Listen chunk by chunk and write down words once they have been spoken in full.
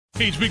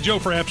Hey, it's Big Joe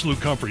for Absolute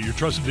Comfort, your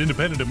trusted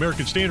independent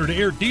American Standard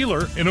Air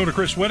dealer. And owner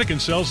Chris Wettigan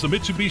sells the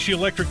Mitsubishi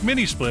Electric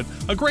Mini Split,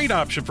 a great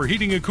option for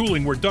heating and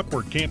cooling where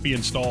ductwork can't be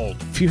installed.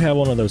 If you have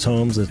one of those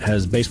homes that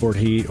has baseboard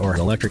heat or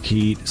electric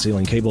heat,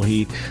 ceiling cable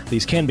heat,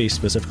 these can be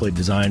specifically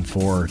designed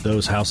for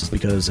those houses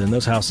because in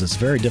those houses it's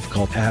very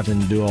difficult having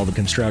to do all the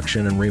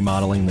construction and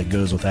remodeling that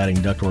goes with adding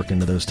ductwork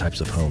into those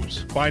types of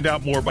homes. Find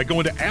out more by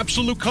going to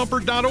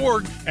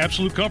AbsoluteComfort.org.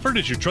 Absolute Comfort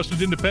is your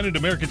trusted independent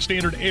American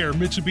Standard Air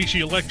Mitsubishi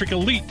Electric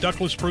Elite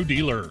Ductless Pro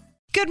dealer.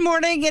 Good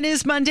morning. It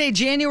is Monday,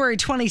 January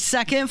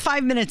 22nd,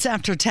 5 minutes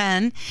after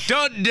 10.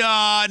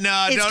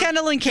 It's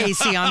Kendall and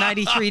Casey on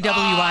 93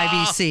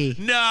 WIBC.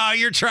 No,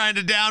 you're trying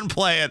to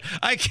downplay it.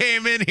 I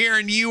came in here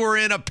and you were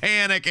in a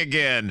panic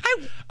again.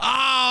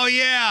 Oh,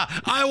 yeah.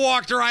 I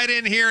walked right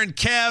in here and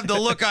Kev, the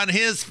look on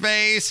his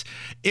face,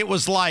 he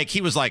was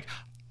like,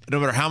 no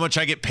matter how much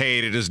I get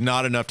paid, it is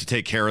not enough to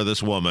take care of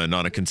this woman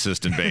on a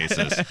consistent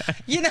basis.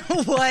 You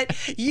know what?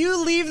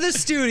 You leave the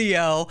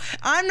studio.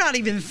 I'm not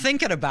even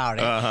thinking about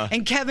it.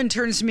 And Kevin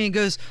turns to me and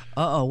goes,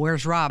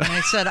 where's Rob? And I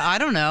said, I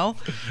don't know.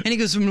 And he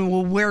goes,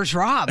 well, where's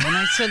Rob? And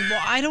I said,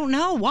 well, I don't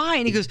know. Why?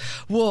 And he goes,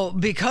 well,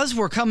 because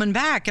we're coming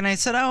back. And I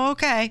said, oh,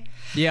 okay.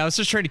 Yeah, I was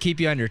just trying to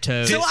keep you on your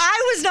toes. So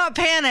I was not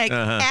panicked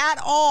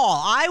at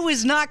all. I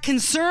was not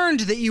concerned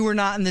that you were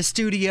not in the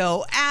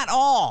studio at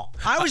all.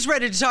 I was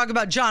ready to talk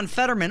about John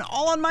Fetterman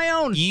all on my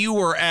own. You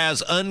were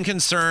as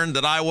unconcerned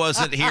that I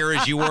wasn't here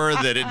as you were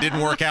that it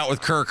didn't work out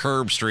with Kirk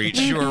Herbstreit.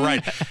 You were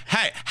right.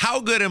 Hey, how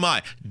good am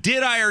I?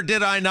 Did I or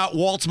did I not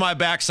waltz my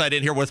backside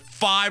in here with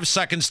 5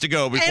 seconds to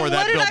go before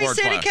that billboard And what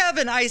did I say to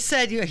Kevin? I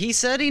said, he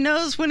said he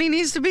knows when he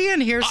needs to be in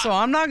here, so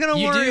I'm not going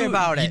to worry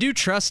about it. You do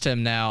trust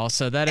him now,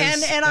 so that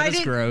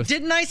is growth.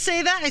 Didn't I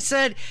say that? I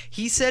said,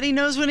 he said he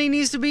knows when he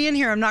needs to be in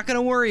here. I'm not going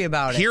to worry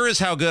about it. Here is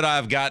how good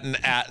I've gotten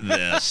at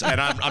this.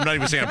 And I'm not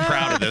even saying I'm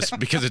proud of this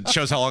because it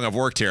shows how long I've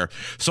worked here.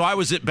 So I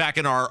was back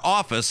in our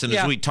office, and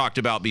as we talked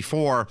about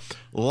before,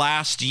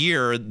 last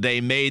year they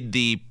made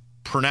the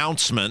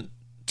pronouncement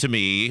to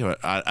me,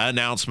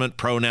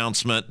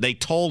 pronouncement. They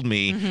told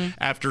me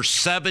after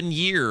 7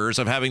 years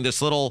of having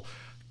this little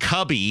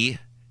cubby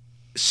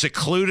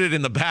secluded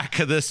in the back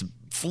of this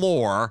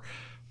floor,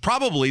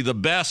 probably the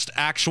best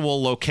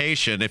actual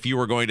location if you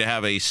were going to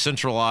have a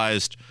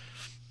centralized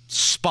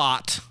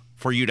spot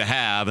for you to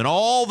have, and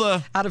all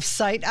the out of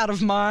sight, out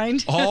of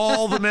mind,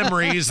 all the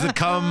memories that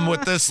come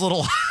with this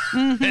little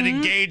and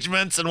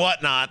engagements and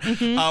whatnot.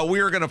 We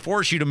are going to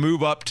force you to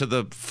move up to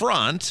the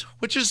front,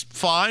 which is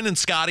fine. And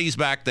Scotty's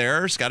back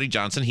there, Scotty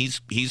Johnson.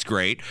 He's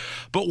great.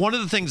 But one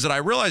of the things that I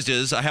realized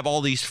is I have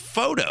all these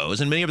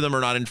photos, and many of them are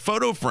not in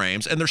photo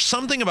frames. And there's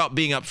something about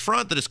being up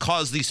front that has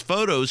caused these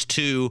photos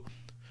to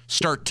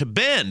start to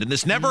bend, and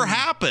this never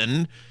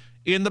happened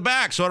in the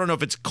back. So I don't know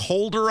if it's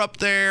colder up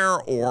there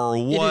or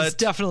what. It is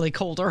definitely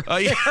colder. So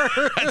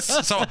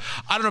I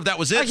don't know if that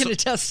was it. I can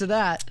attest to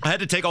that. I had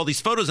to take all these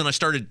photos and I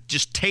started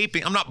just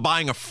taping. I'm not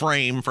buying a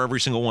frame for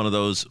every single one of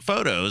those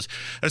photos.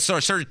 And so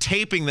I started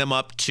taping them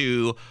up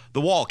to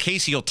the wall.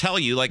 Casey will tell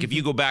you, like, if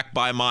you go back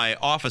by my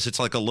office, it's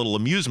like a little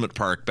amusement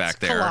park back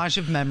there. Collage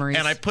of memories.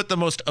 And I put the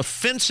most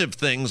offensive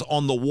things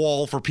on the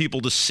wall for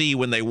people to see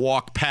when they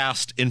walk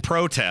past in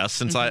protest,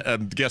 since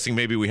I'm guessing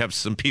maybe we have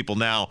some people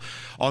now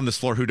on this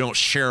floor who don't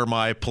share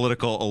my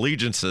political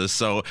allegiances.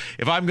 So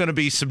if I'm going to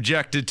be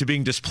subjected to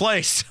being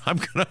displaced, I'm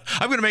going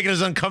to make it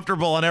as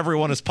uncomfortable on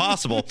everyone as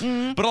possible.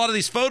 But a lot of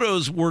these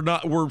photos were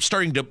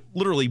starting to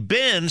literally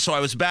bend, so I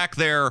was back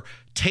there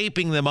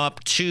taping them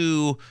up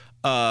to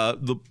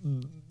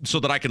so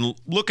that I can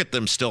look at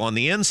them still on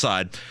the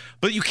inside.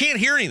 But you can't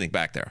hear anything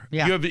back there.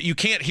 Yeah. You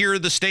can't hear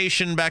the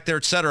station back there,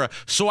 et cetera.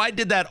 So I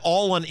did that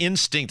all on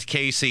instinct,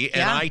 Casey,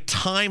 and I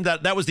timed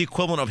that. That was the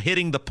equivalent of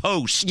hitting the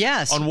post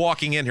on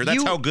walking in here.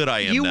 That's how good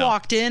I am You now.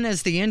 walked in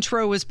as the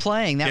intro was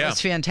playing. That was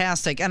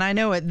fantastic. And I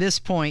know at this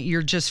point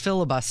you're just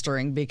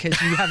filibustering because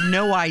you have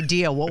no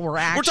idea what we're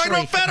actually... We're talking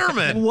about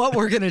Fetterman. What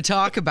we're going to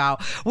talk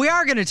about. We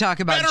are going to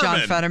talk about John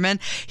Fetterman.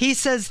 He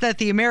says that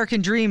the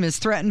American dream is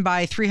threatened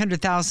by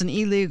 300,000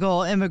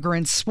 illegal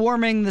immigrants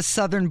swarming the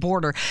southern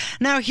border.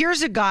 Now,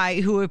 here's a guy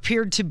who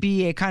appeared to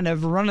be a kind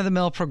of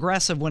run-of-the-mill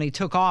progressive when he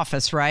took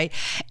office, right?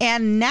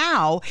 And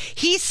now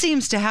he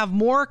seems to have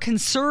more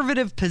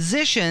conservative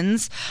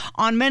positions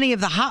on many of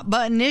the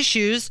hot-button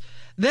issues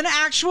than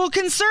actual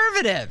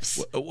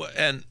conservatives.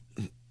 And,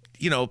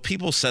 you know,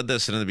 people said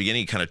this and in the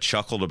beginning, kind of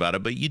chuckled about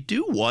it, but you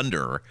do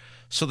wonder.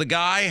 So the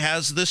guy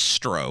has this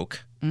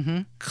stroke.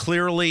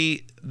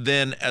 Clearly,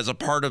 then, as a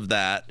part of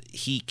that,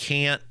 he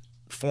can't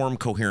form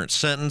coherent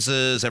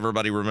sentences.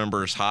 Everybody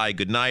remembers, hi,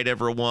 good night,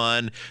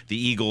 everyone. The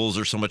Eagles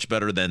are so much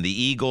better than the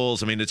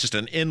Eagles. I mean, it's just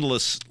an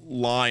endless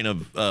line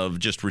of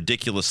just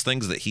ridiculous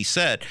things that he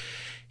said.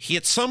 He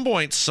at some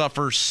point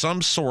suffers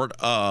some sort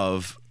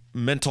of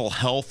mental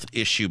health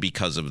issue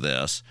because of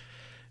this,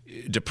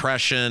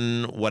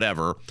 depression,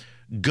 whatever,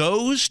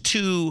 goes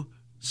to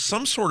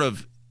some sort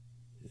of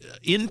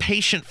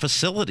inpatient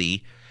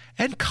facility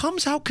and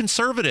comes out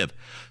conservative.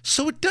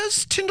 So it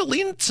does tend to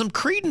lean some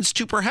credence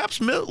to perhaps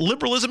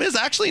liberalism is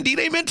actually indeed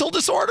a mental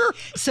disorder.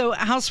 So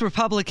House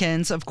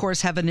Republicans, of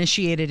course, have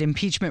initiated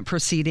impeachment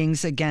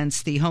proceedings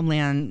against the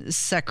Homeland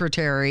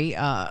Secretary,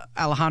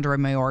 Alejandro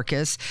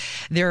Mayorkas.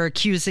 They're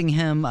accusing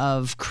him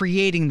of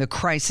creating the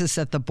crisis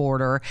at the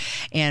border.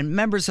 And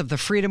members of the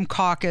Freedom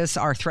Caucus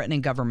are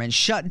threatening government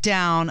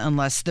shutdown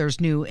unless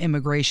there's new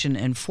immigration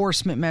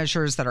enforcement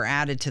measures that are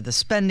added to the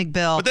spending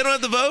bill. But they don't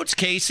have the votes,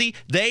 Casey.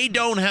 They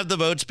don't have the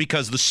votes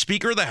because the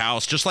Speaker of the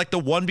House, just like the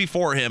one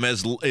before him,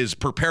 is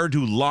prepared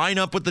to line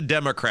up with the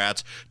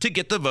Democrats to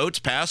get the votes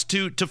passed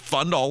to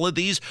fund all of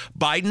these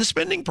Biden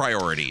spending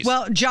priorities.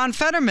 Well, John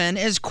Fetterman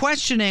is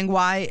questioning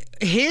why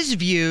his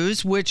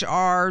views, which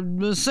are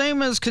the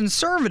same as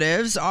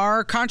conservatives,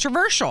 are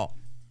controversial.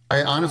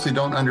 I honestly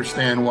don't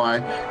understand why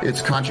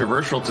it's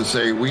controversial to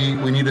say we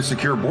need a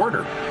secure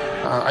border.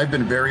 I've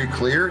been very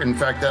clear. In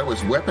fact, that was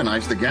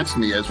weaponized against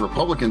me as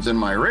Republicans in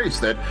my race,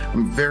 that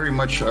I'm very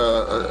much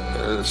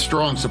a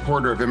strong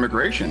supporter of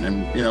immigration.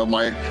 And, you know,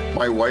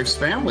 my wife's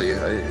family,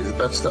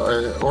 that's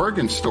the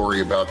Oregon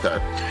story about that.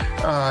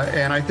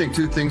 And I think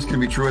two things can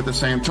be true at the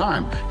same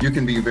time. You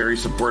can be very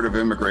supportive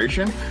of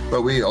immigration,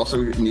 but we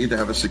also need to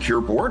have a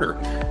secure border.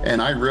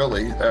 And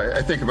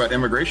I think about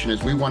immigration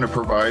as we want to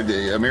provide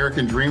the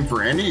American dream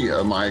for any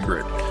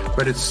migrant.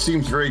 But it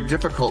seems very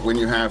difficult when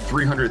you have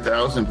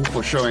 300,000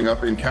 people showing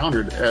up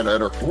encountered at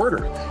our border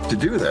to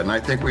do that. And I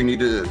think we need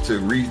to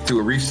do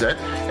a reset,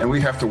 and we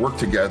have to work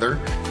together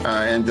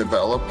and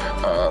develop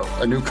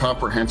a new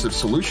comprehensive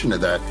solution to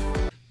that.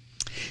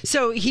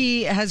 So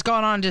he has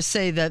gone on to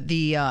say that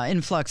the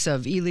influx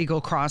of illegal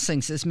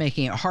crossings is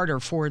making it harder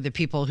for the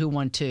people who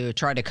want to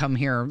try to come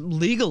here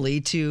legally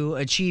to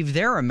achieve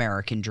their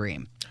American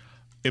dream.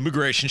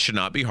 Immigration should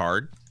not be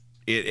hard.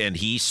 And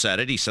he said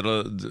it. He said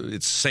it's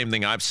the same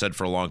thing I've said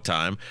for a long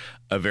time.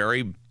 A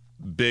very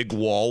big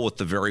wall with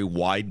the very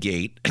wide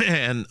gate.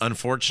 And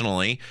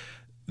unfortunately,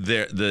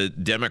 the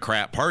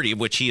Democrat Party, of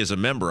which he is a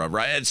member of,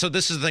 right? And so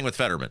this is the thing with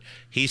Fetterman.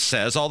 He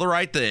says all the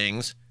right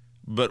things,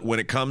 but when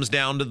it comes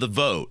down to the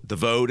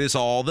vote is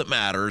all that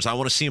matters. I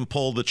want to see him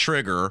pull the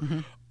trigger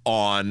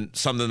on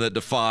something that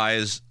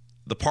defies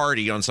the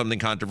party, on something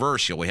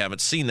controversial. We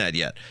haven't seen that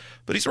yet.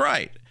 But he's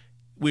right.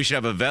 We should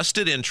have a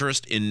vested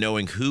interest in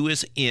knowing who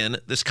is in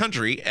this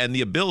country and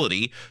the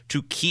ability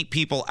to keep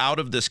people out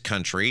of this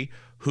country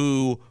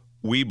who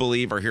we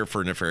believe are here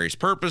for nefarious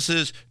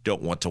purposes,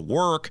 don't want to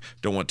work,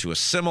 don't want to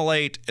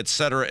assimilate, et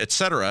cetera, et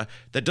cetera.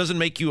 That doesn't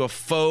make you a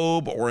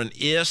phobe or an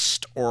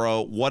ist or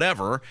a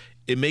whatever.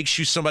 It makes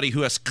you somebody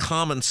who has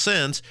common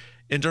sense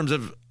in terms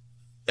of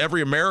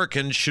every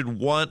American should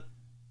want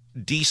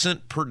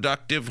decent,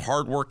 productive,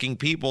 hardworking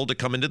people to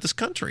come into this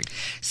country.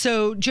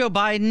 So Joe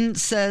Biden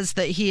says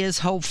that he is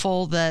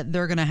hopeful that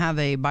they're going to have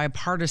a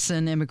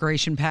bipartisan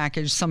immigration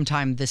package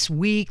sometime this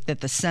week,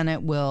 that the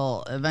Senate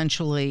will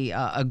eventually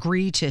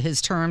agree to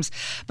his terms.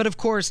 But of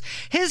course,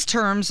 his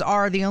terms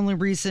are the only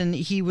reason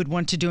he would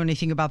want to do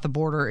anything about the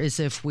border is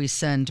if we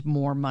send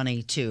more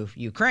money to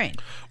Ukraine.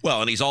 Well,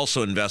 and he's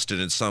also invested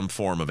in some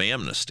form of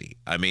amnesty.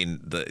 I mean,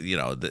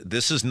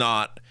 this is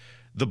not...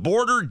 The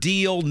border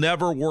deal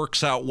never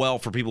works out well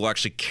for people who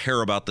actually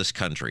care about this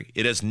country.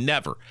 It has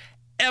never,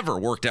 ever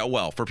worked out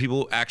well for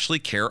people who actually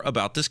care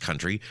about this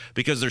country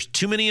because there's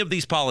too many of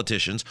these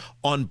politicians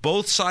on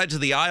both sides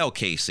of the aisle,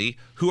 Casey,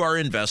 who are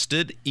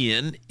invested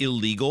in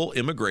illegal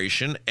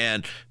immigration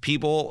and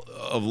people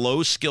of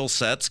low skill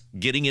sets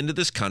getting into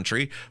this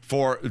country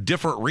for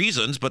different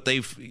reasons, but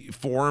they've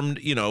formed,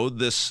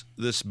 this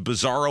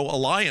bizarro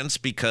alliance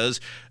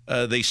because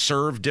they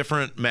serve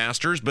different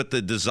masters, but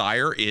the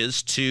desire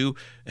is to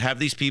have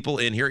these people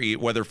in here,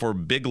 whether for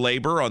big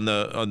labor on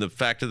the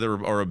fact that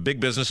or a big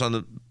business on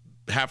the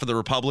half of the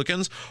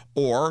Republicans,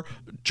 or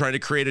trying to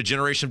create a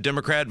generation of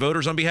Democrat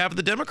voters on behalf of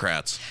the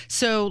Democrats.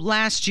 So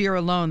last year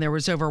alone, there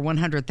was over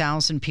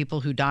 100,000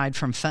 people who died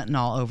from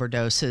fentanyl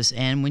overdoses.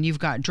 And when you've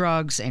got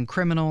drugs and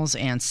criminals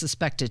and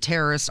suspected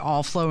terrorists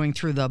all flowing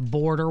through the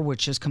border,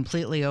 which is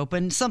completely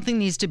open, something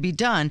needs to be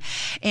done.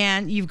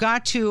 And you've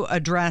got to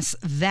address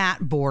that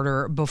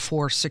border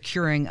before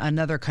securing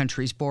another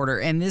country's border.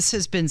 And this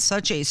has been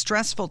such a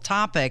stressful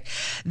topic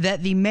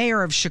that the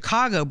mayor of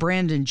Chicago,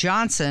 Brandon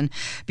Johnson,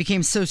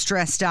 became so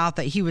stressed out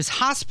that he was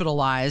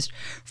hospitalized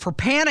for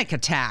panic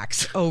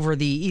attacks over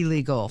the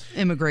illegal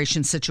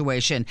immigration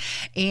situation.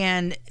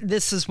 And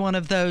this is one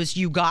of those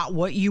you got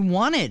what you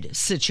wanted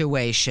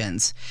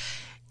situations.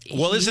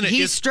 Well, isn't it?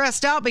 He's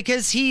stressed out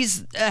because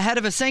he's head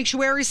of a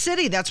sanctuary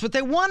city. That's what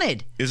they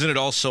wanted. Isn't it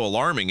also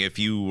alarming if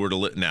you were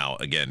to now,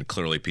 again,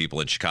 clearly people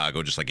in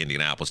Chicago, just like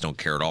Indianapolis, don't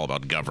care at all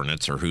about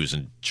governance or who's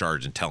in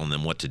charge and telling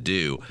them what to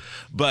do.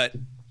 But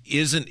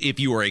if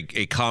you were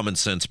a common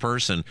sense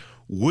person,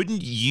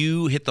 wouldn't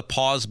you hit the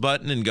pause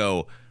button and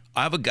go,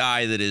 I have a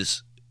guy that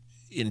is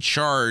in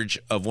charge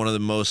of one of the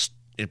most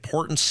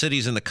important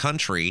cities in the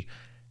country,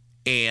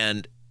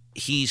 and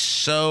he's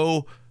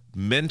so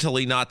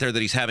mentally not there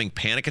that he's having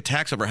panic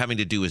attacks over having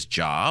to do his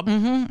job?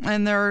 Mm-hmm.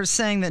 And they're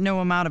saying that no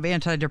amount of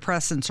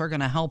antidepressants are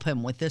going to help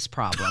him with this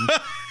problem.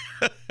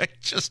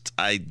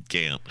 I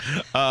can't.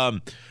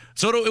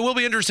 So it will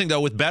be interesting,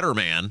 though, with Better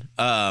Man.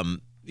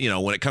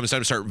 When it comes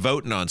time to start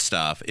voting on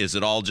stuff, is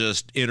it all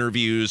just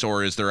interviews,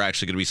 or is there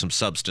actually going to be some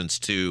substance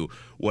to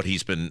what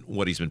he's been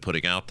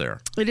putting out there?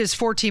 It is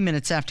 14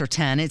 minutes after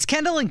 10. It's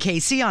Kendall and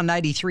Casey on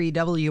 93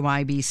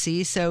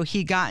 WIBC. So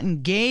he got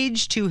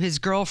engaged to his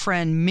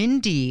girlfriend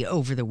Mindy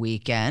over the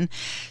weekend.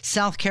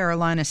 South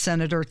Carolina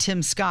Senator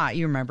Tim Scott,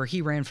 you remember,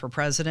 he ran for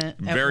president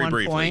at Very one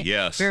briefly, point.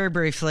 yes. Very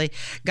briefly.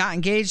 Got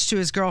engaged to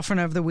his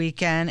girlfriend over the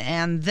weekend,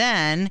 and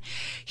then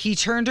he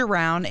turned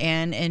around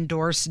and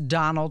endorsed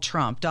Donald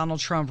Trump. Donald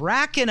Trump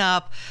racking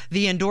up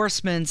the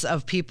endorsements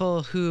of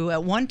people who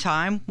at one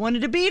time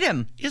wanted to beat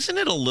him. Isn't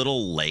it a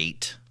little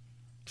late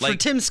for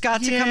Tim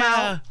Scott to come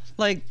out?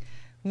 Like,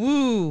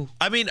 woo.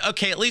 I mean,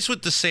 okay, at least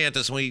with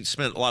DeSantis, we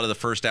spent a lot of the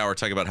first hour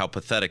talking about how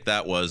pathetic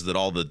that was, that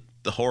all the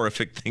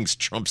horrific things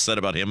Trump said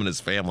about him and his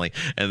family,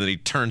 and then he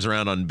turns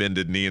around on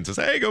bended knee and says,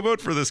 hey, go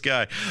vote for this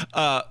guy.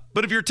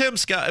 But if you're Tim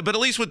Scott, but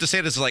at least with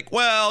DeSantis, it's like,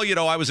 well,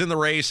 I was in the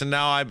race and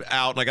now I'm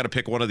out and I got to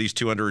pick one of these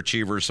two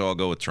underachievers, so I'll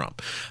go with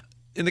Trump.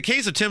 In the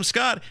case of Tim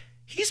Scott,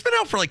 he's been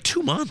out for like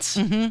 2 months.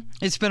 Mm-hmm.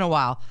 It's been a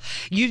while.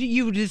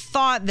 You would have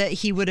thought that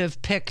he would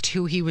have picked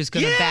who he was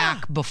going to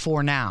back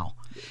before now.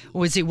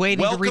 Was he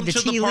waiting to read the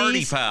tea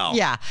leaves? Pal.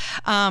 Yeah.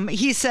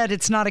 He said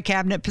it's not a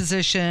cabinet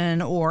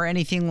position or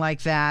anything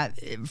like that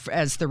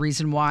as the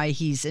reason why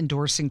he's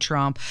endorsing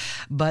Trump.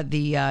 But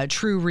the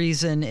true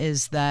reason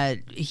is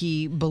that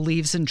he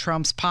believes in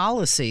Trump's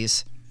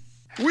policies.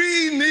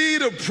 We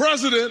need a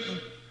president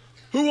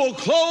who will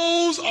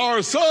close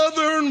our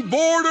southern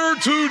border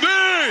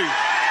today.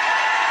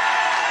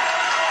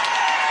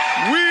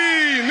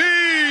 We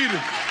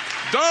need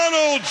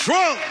Donald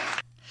Trump.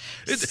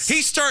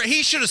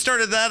 He should have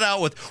started that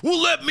out with,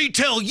 well, let me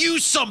tell you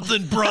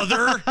something,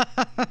 brother.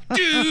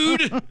 Dude.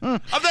 Did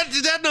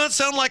that not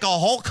sound like a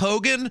Hulk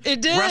Hogan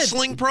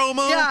wrestling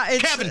promo? Yeah.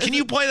 Kevin, can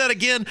you play that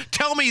again?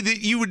 Tell me that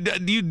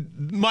you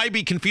might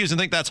be confused and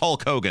think that's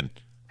Hulk Hogan.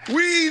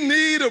 We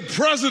need a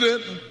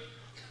president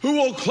who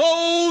will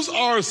close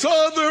our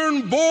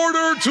southern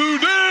border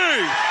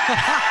today.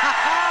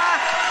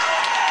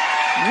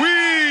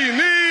 We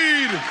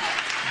need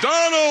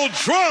Donald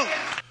Trump.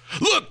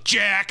 Look,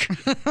 Jack,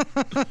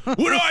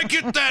 when I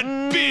get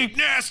that big,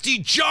 nasty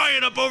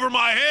giant up over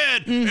my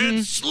head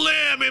and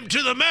slam him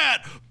to the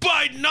mat,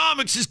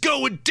 Bidenomics is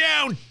going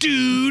down,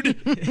 dude.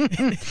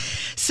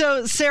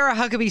 So Sarah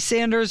Huckabee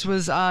Sanders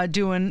was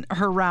doing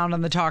her round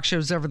on the talk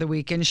shows over the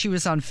weekend. She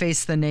was on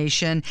Face the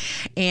Nation,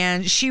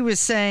 and she was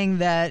saying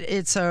that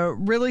it's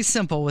really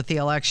simple with the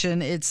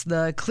election. It's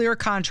the clear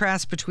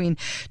contrast between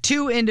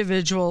two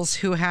individuals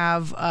who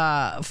have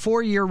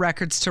 4-year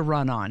records to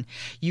run on.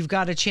 You've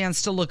got a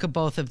chance to look at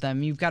both of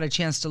them. You've got a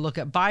chance to look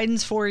at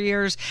Biden's 4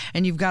 years,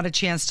 and you've got a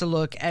chance to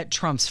look at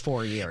Trump's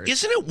 4 years.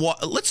 Isn't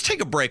it? Let's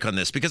take a break on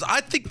this, because I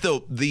think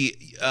the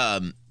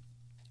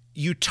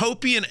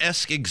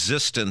utopian-esque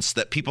existence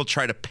that people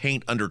try to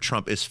paint under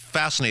Trump is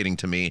fascinating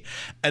to me,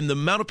 and the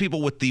amount of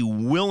people with the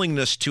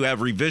willingness to have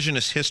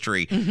revisionist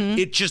history,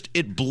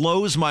 it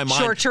blows my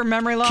mind. Short-term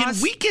memory loss. Can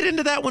we get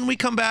into that when we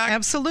come back?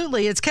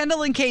 Absolutely. It's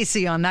Kendall and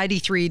Casey on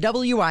 93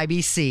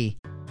 WIBC.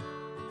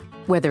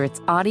 Whether it's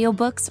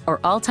audiobooks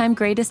or all-time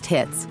greatest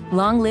hits,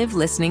 long live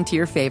listening to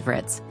your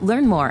favorites.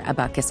 Learn more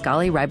about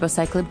Kisqali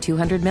Ribociclib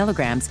 200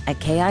 milligrams at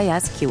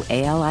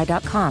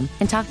KISQALI.com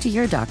and talk to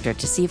your doctor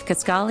to see if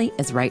Kisqali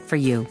is right for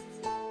you.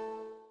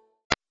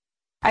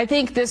 I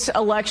think this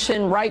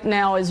election right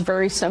now is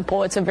very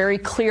simple. It's a very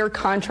clear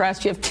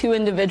contrast. You have two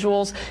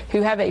individuals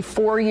who have a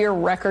 4-year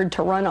record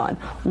to run on.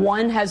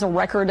 One has a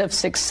record of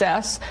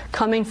success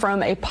coming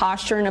from a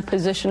posture and a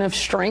position of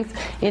strength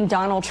in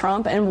Donald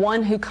Trump, and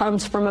one who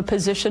comes from a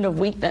position of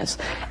weakness.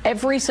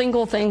 Every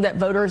single thing that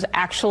voters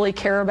actually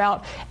care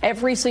about,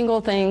 every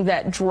single thing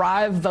that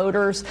drive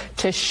voters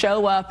to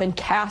show up and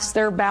cast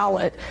their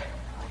ballot,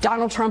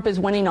 Donald Trump is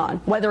winning on,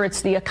 whether it's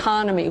the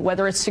economy,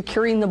 whether it's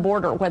securing the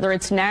border, whether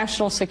it's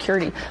national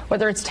security,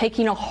 whether it's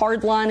taking a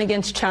hard line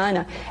against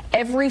China.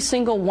 Every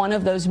single one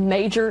of those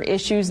major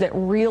issues that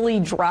really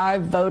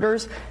drive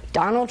voters,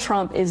 Donald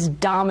Trump is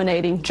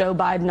dominating Joe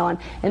Biden on,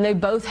 and they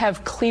both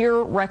have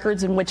clear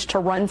records in which to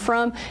run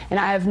from.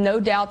 And I have no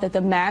doubt that the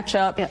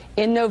matchup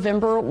in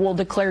November will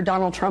declare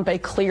Donald Trump a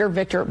clear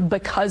victor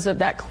because of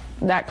that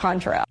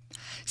contrast.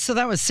 So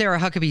that was Sarah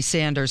Huckabee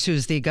Sanders,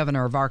 who's the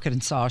governor of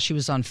Arkansas. She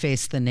was on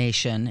Face the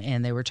Nation,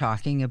 and they were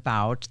talking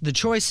about the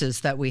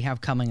choices that we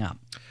have coming up.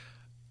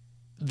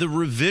 The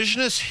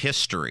revisionist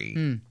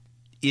history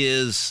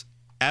is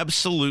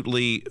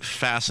absolutely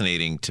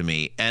fascinating to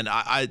me, and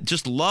I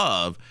just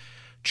love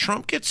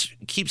Trump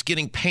keeps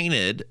getting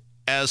painted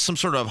as some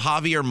sort of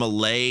Javier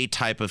Milei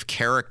type of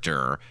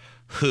character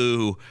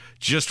who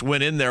just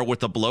went in there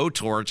with a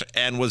blowtorch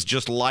and was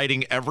just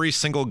lighting every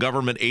single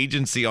government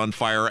agency on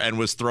fire and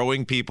was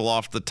throwing people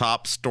off the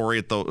top floor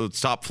at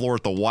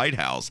the White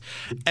House.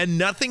 And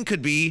nothing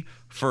could be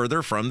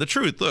further from the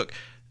truth. Look,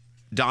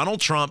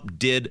 Donald Trump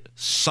did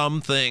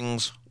some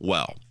things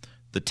well.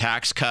 The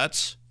tax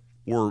cuts,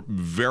 were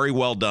very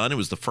well done. It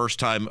was the first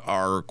time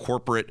our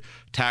corporate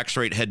tax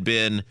rate had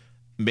been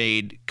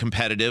made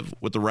competitive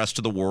with the rest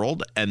of the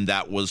world, and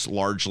that was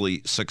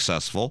largely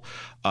successful.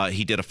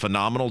 He did a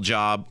phenomenal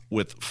job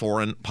with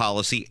foreign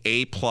policy.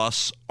 A+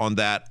 on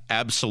that,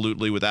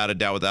 absolutely, without a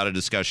doubt, without a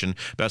discussion.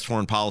 Best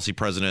foreign policy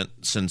president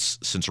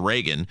since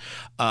Reagan.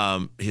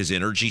 His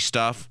energy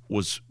stuff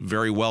was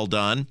very well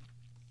done.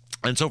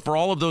 And so for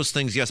all of those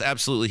things, yes,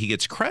 absolutely, he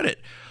gets credit.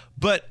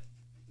 But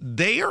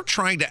they are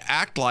trying to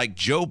act like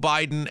Joe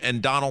Biden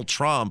and Donald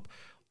Trump,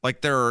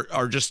 like there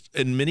are just,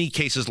 in many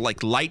cases,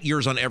 like light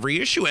years on every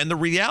issue. And the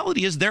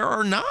reality is there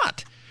are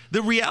not.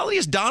 The reality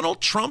is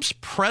Donald Trump's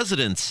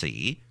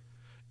presidency,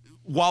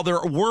 while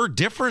there were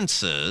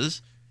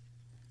differences,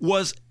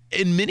 was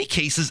in many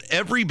cases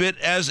every bit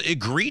as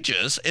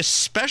egregious,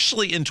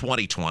 especially in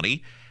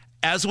 2020,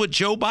 as what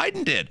Joe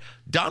Biden did.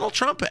 Donald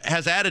Trump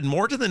has added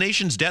more to the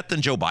nation's debt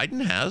than Joe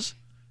Biden has.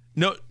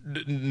 No,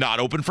 not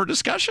open for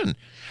discussion.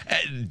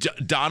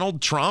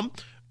 Donald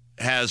Trump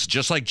has,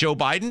 just like Joe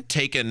Biden,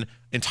 taken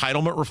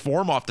entitlement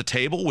reform off the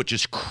table, which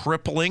is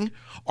crippling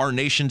our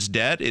nation's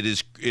debt. It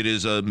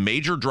is a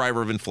major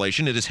driver of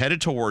inflation. It is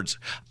headed towards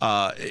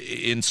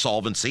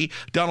insolvency.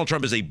 Donald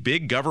Trump is a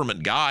big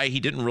government guy. He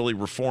didn't really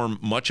reform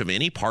much of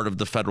any part of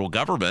the federal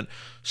government.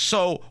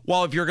 So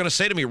while if you're going to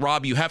say to me,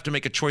 Rob, you have to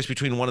make a choice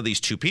between one of these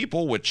two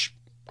people, which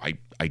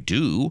I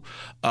do,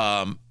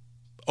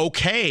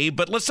 okay,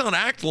 but let's not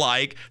act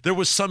like there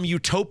was some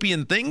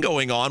utopian thing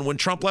going on when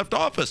Trump left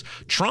office.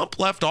 Trump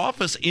left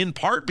office in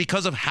part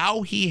because of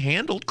how he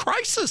handled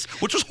crisis,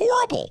 which was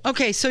horrible.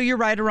 Okay, so you're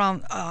right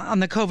around on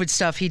the COVID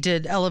stuff. He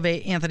did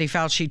elevate Anthony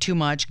Fauci too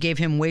much, gave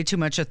him way too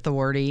much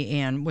authority,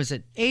 and was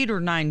it 8 or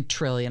 9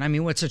 trillion? I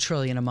mean, what's a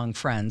trillion among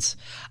friends?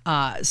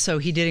 So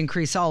he did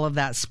increase all of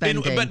that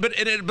spending. But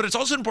it's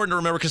also important to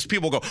remember, because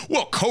people go,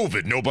 well,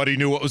 COVID, nobody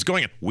knew what was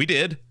going on. We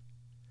did.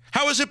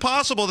 How is it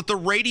possible that the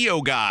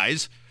radio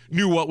guys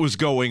knew what was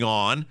going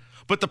on,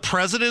 but the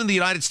president of the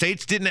United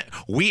States didn't?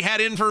 We had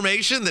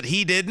information that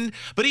he didn't.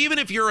 But even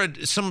if you're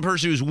some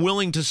person who's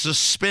willing to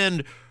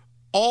suspend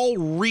all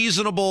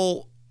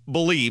reasonable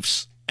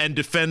beliefs and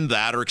defend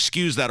that or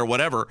excuse that or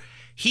whatever,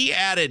 he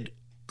added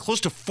close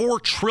to $4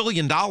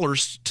 trillion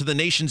to the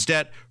nation's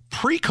debt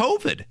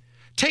pre-COVID.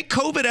 Take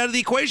COVID out of the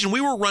equation. We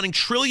were running $1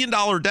 trillion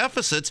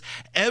deficits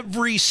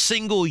every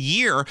single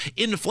year.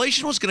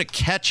 Inflation was going to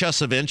catch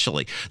us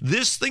eventually.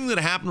 This thing that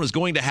happened was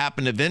going to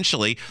happen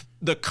eventually.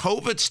 The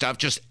COVID stuff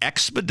just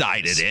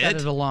expedited Sped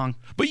it along.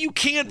 But you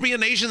can't be a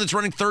nation that's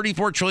running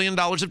 $34 trillion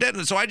of debt.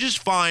 And so I just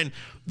find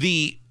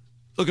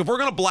look, if we're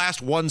going to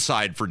blast one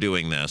side for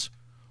doing this,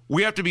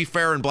 we have to be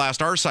fair and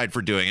blast our side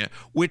for doing it,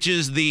 which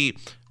is the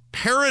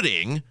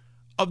parroting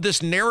of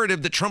this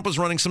narrative that Trump was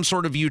running some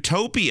sort of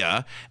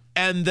utopia,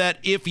 and that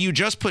if you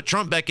just put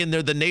Trump back in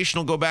there, the nation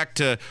will go back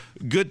to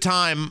good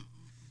time,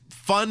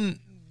 fun,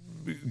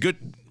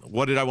 good.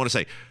 What did I want to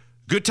say?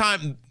 Good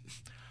time.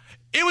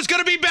 It was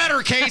going to be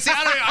better, Casey.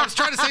 I was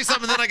trying to say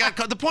something, then I got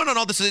the point on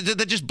all this.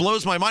 That just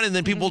blows my mind. And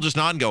then people just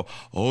nod and go,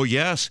 "Oh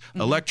yes,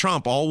 elect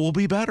Trump, all will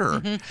be better."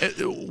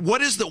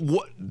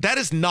 That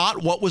is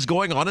not what was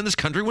going on in this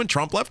country when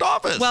Trump left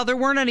office. Well, there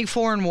weren't any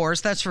foreign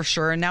wars, that's for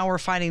sure. And now we're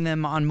fighting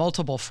them on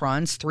multiple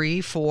fronts, 3,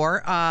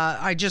 4.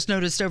 I just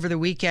noticed over the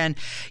weekend,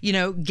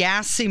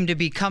 gas seemed to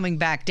be coming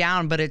back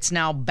down, but it's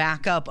now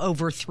back up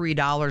over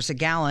 $3 a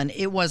gallon.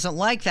 It wasn't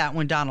like that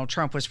when Donald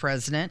Trump was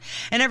president.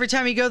 And every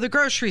time you go to the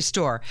grocery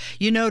store,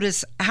 you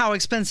notice how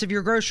expensive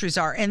your groceries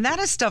are. And that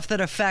is stuff that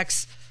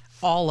affects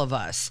all of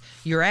us.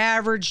 Your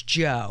average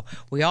Joe.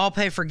 We all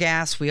pay for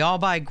gas, we all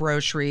buy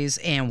groceries,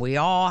 and we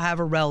all have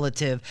a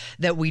relative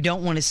that we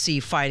don't want to see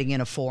fighting in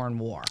a foreign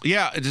war.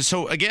 Yeah,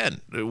 so again,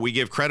 we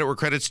give credit where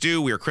credit's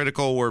due. We are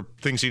critical where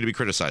things need to be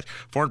criticized.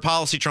 Foreign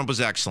policy, Trump was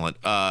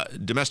excellent.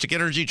 Domestic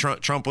energy,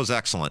 Trump was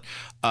excellent.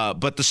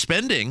 But the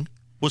spending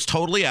was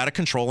totally out of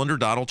control under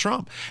Donald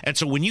Trump. And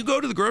so when you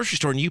go to the grocery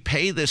store and you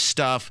pay this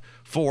stuff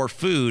for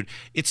food,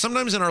 it's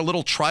sometimes in our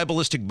little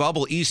tribalistic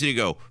bubble easy to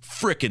go,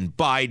 frickin'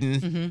 Biden.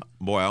 Mm-hmm.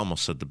 Boy, I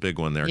almost said the big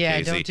one there, yeah,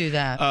 Casey. Don't do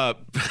that.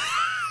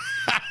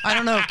 I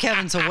don't know if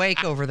Kevin's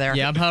awake over there.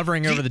 Yeah, I'm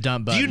hovering over the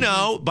dump button. Do you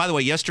know, by the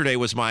way, yesterday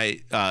was my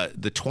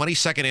the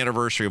 22nd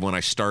anniversary of when I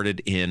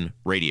started in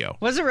radio.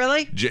 Was it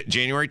really?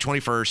 January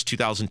 21st,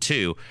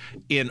 2002.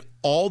 In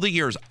all the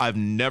years, I've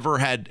never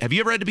had... Have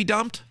you ever had to be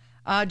dumped?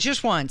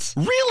 Just once.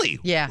 Really?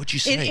 Yeah. What'd you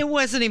say? It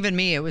wasn't even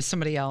me. It was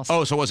somebody else.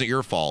 Oh, so it wasn't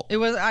your fault. It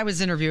was. I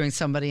was interviewing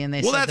somebody, and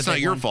they said Well, that's the not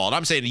big your one. fault.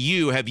 I'm saying to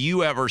you, have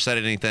you ever said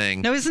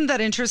anything? No, isn't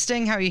that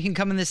interesting how you can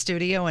come in the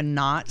studio and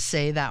not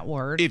say that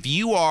word? If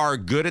you are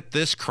good at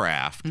this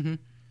craft,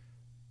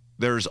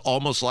 there's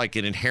almost like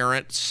an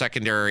inherent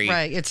secondary.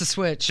 Right, it's a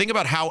switch. Think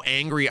about how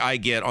angry I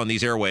get on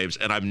these airwaves,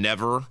 and I've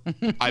never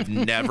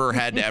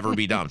had to ever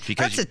be dumped.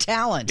 Because that's a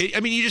talent.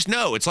 You just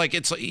know. It's like,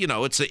 it's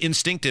an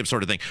instinctive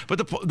sort of thing. But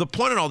the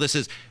point in all this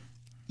is,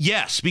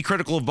 Yes, be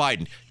critical of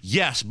Biden.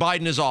 Yes,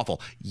 Biden is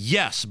awful.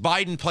 Yes,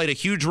 Biden played a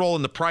huge role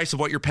in the price of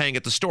what you're paying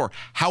at the store.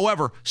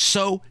 However,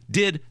 so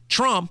did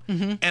Trump.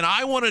 And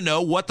I want to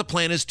know what the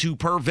plan is to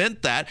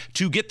prevent that,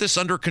 to get this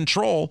under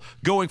control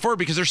going forward,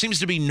 because there seems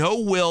to be no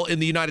will in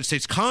the United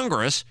States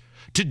Congress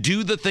to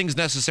do the things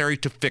necessary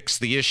to fix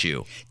the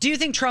issue. Do you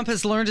think Trump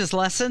has learned his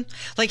lesson?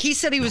 Like, he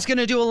said he was going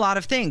to do a lot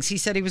of things. He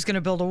said he was going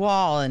to build a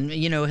wall, and,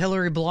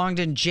 Hillary belonged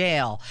in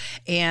jail.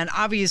 And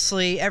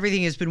obviously,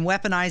 everything has been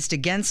weaponized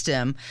against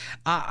him.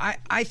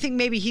 I think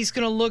maybe he's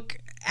going to look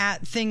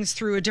at things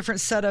through a different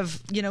set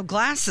of,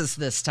 glasses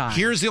this time.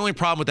 Here's the only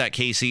problem with that,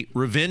 Casey.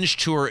 Revenge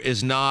tour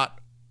is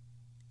not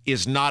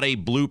a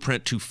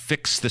blueprint to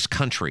fix this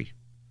country.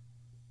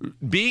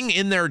 Being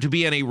in there to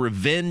be on a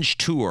revenge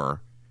tour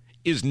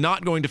is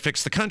not going to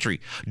fix the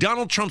country.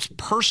 Donald Trump's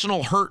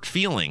personal hurt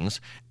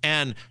feelings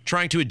and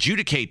trying to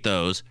adjudicate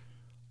those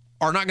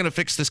are not going to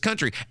fix this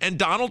country. And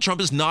Donald Trump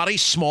is not a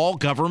small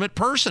government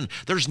person.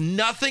 There's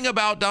nothing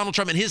about Donald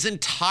Trump in his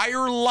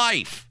entire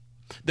life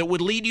that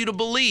would lead you to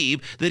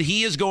believe that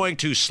he is going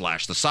to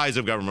slash the size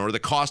of government or the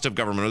cost of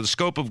government or the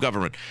scope of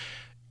government.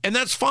 And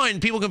that's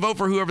fine. People can vote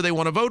for whoever they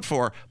want to vote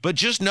for. But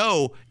just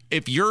know,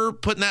 if you're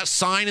putting that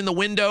sign in the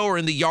window or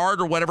in the yard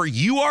or whatever,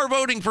 you are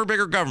voting for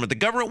bigger government. The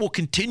government will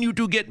continue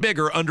to get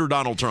bigger under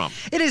Donald Trump.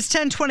 It is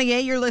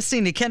 10:28. You're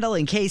listening to Kendall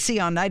and Casey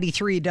on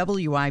 93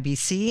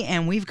 WIBC,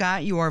 and we've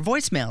got your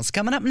voicemails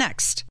coming up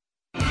next.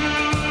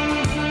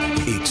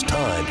 It's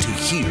time to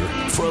hear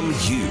from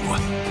you.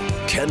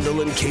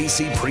 Kendall and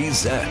Casey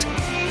present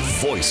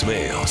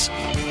Voicemails.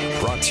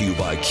 Brought to you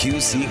by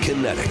QC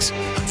Kinetics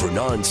for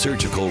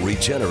non-surgical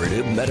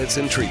regenerative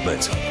medicine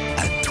treatments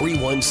at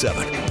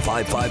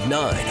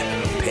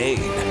 317-559-PAIN.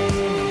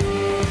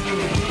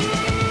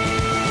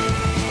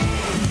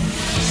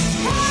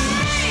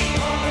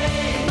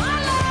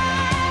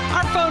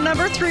 Phone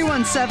number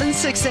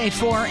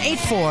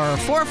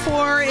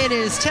 317-684-8444. It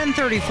is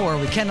 10:34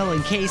 with Kendall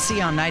and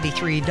Casey on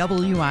 93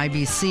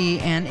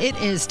 WIBC, and it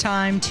is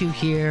time to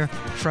hear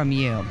from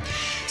you.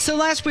 So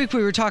last week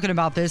we were talking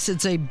about this.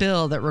 It's a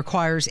bill that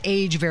requires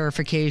age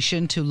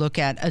verification to look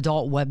at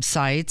adult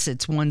websites.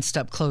 It's one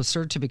step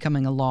closer to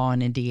becoming a law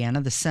in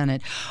Indiana. The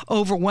Senate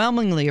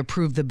overwhelmingly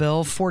approved the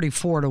bill,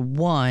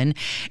 44-1,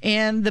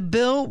 and the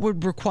bill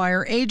would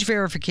require age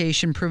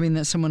verification proving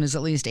that someone is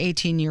at least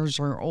 18 years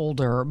or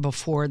older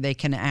before they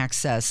can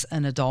access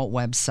an adult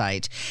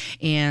website.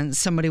 And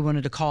somebody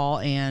wanted to call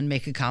and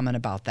make a comment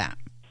about that.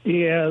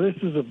 Yeah, this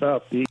is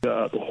about the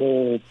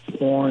whole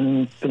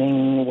porn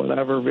thing,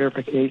 whatever,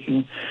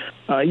 verification.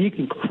 You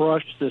can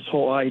crush this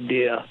whole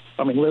idea.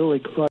 I mean, literally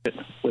crush it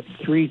with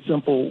three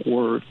simple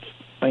words.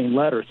 I mean,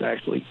 letters,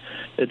 actually.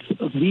 It's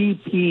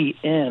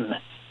VPN.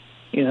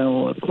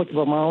 A click of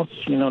a mouse,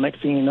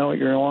 next thing you know,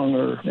 you're no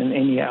longer in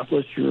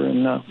Indianapolis. You're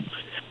in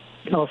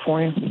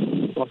California,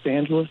 Los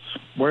Angeles,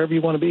 wherever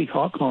you want to be,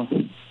 Hong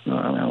Kong.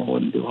 I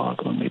wouldn't do Hong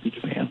Kong, maybe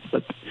Japan.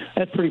 But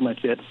that's pretty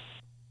much it.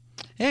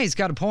 Yeah, he's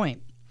got a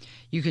point.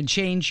 You can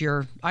change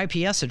your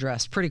IPS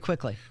address pretty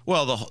quickly.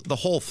 Well, the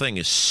whole thing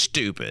is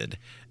stupid.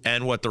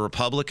 And what the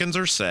Republicans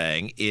are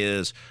saying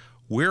is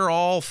we're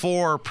all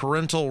for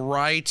parental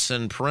rights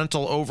and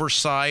parental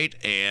oversight.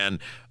 And,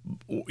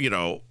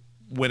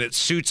 when it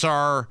suits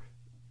our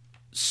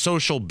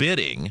social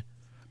bidding.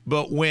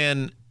 But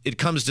when it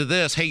comes to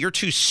this, hey, you're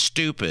too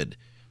stupid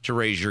to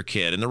raise your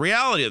kid. And the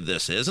reality of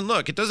this is, and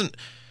look, it doesn't.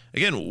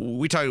 Again,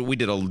 we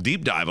did a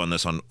deep dive on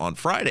this on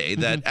Friday,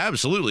 that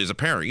absolutely, as a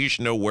parent, you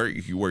should know where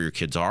your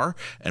kids are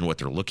and what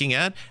they're looking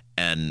at,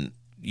 and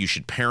you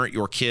should parent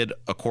your kid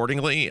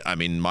accordingly. I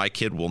mean, my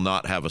kid will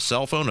not have a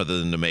cell phone other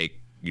than to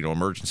make,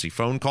 emergency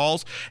phone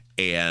calls,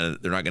 and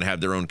they're not going to have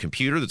their own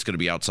computer that's going to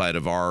be outside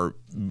of our,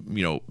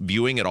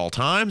 viewing at all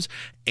times,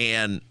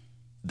 and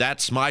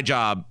that's my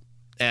job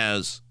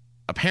as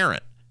a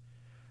parent.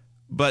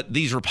 But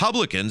these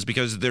Republicans,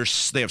 because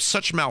they have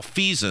such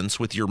malfeasance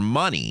with your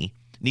money,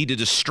 need to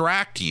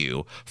distract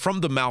you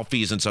from the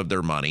malfeasance of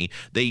their money.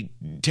 They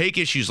take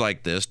issues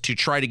like this to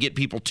try to get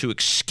people to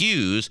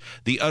excuse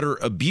the utter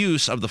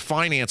abuse of the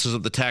finances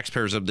of the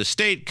taxpayers of the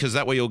state, because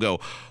that way you'll go,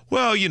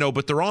 well,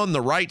 but they're on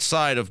the right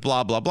side of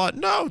blah, blah, blah.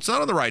 No, it's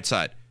not on the right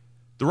side.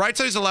 The right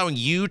side is allowing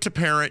you to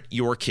parent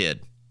your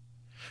kid.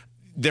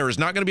 There is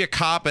not going to be a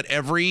cop at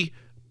every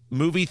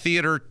movie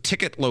theater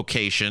ticket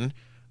location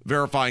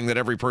verifying that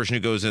every person who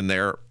goes in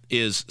there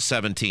is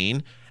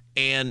 17.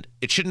 And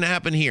it shouldn't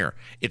happen here.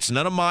 It's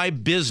none of my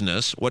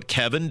business what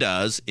Kevin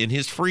does in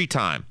his free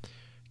time.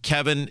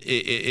 Kevin,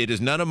 it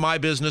is none of my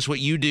business what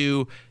you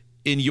do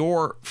in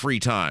your free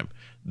time.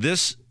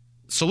 This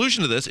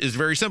solution to this is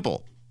very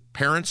simple.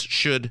 Parents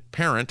should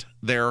parent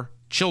their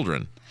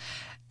children.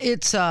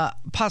 It's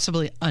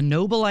possibly a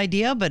noble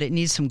idea, but it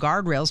needs some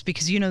guardrails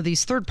because,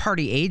 these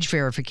third-party age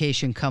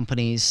verification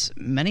companies,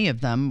 many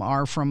of them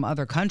are from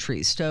other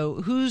countries.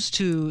 So who's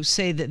to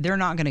say that they're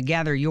not going to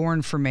gather your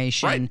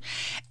information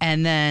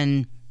and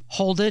then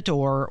hold it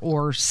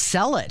or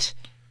sell it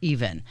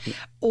even?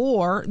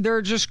 Or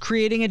they're just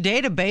creating a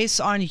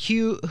database on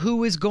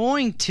who is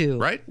going to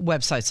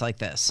websites like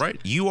this. Right.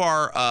 You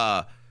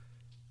are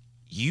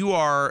you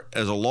are,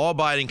 as a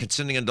law-abiding,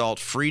 consenting adult,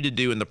 free to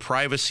do in the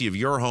privacy of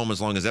your home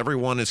as long as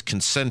everyone is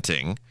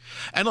consenting.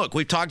 And look,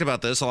 we've talked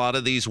about this. A lot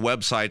of these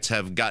websites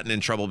have gotten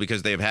in trouble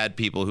because they've had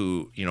people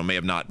who, may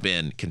have not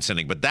been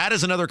consenting. But that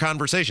is another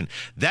conversation.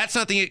 That's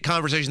not the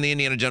conversation the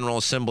Indiana General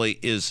Assembly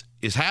is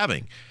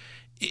having.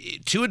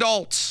 Two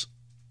adults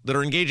that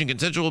are engaged in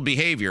consensual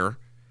behavior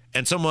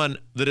and someone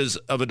that is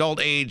of adult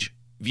age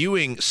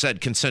viewing said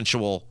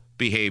consensual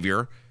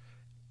behavior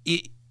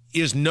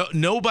is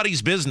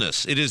nobody's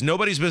business. It is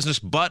nobody's business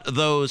but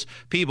those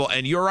people.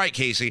 And you're right,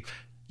 Casey.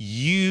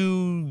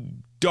 You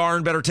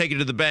darn better take it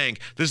to the bank.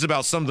 This is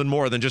about something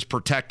more than just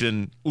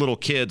protecting little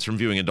kids from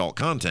viewing adult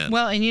content.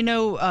 Well, and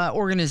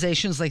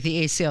organizations like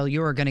the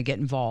ACLU are going to get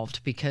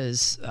involved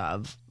because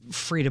of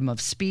freedom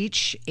of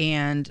speech,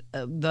 and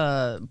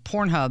the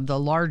Pornhub, the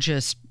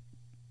largest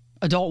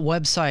adult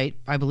website,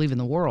 I believe, in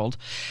the world,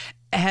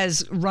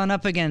 has run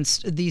up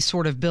against these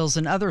sort of bills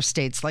in other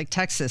states like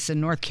Texas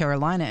and North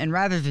Carolina, and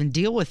rather than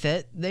deal with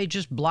it, they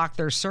just block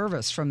their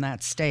service from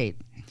that state.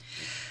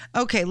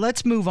 Okay,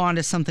 let's move on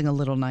to something a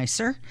little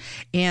nicer,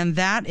 and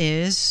that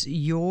is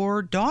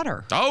your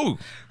daughter. Oh,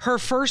 her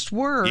first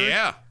word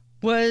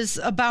was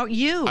about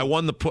you. I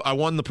won the pool.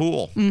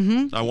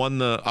 Mm-hmm. I won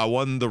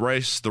the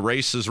race. The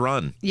race is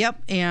run.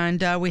 Yep,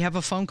 and we have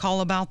a phone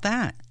call about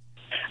that.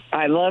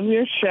 I love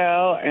your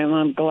show, and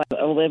I'm glad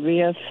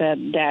Olivia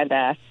said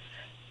dada.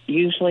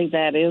 Usually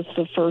that is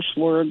the first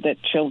word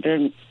that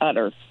children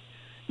utter.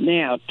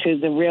 Now, to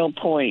the real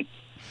point.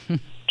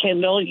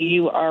 Kendall,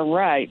 you are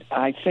right.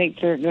 I think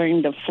they're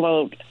going to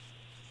float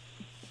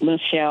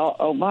Michelle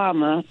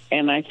Obama,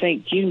 and I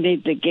think you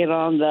need to get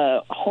on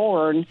the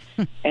horn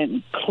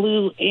and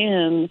clue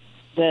in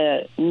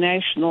the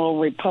National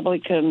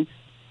Republican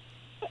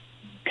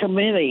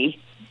Committee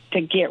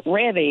to get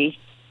ready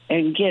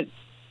and get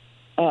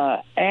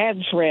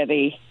ads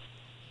ready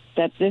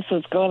that this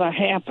is going to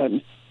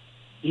happen.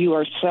 You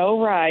are so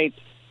right.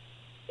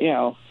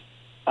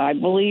 I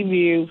believe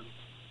you.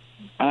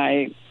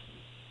 I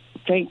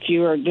think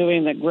you are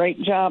doing a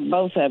great job,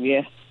 both of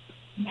you.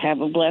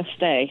 Have a blessed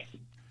day.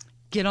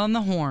 Get on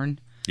the horn.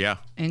 Yeah.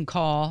 And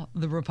call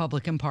the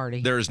Republican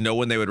Party. There is no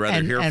one they would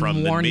rather hear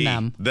from than me.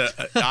 Them.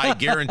 I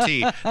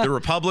guarantee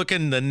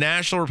the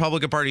National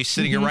Republican Party is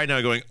sitting here right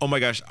now going, oh my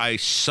gosh, I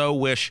so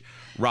wish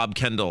Rob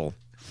Kendall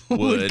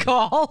would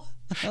call.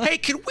 Hey,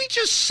 can we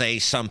just say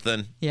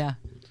something? Yeah.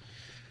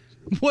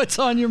 What's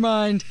on your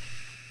mind?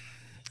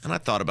 And I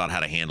thought about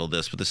how to handle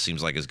this, but this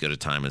seems like as good a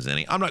time as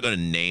any. I'm not going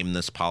to name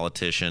this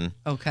politician.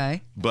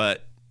 Okay.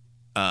 But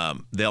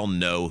they'll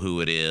know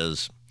who it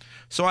is.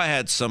 So I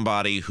had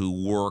somebody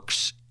who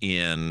works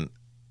in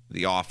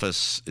the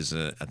office,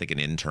 I think an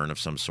intern of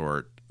some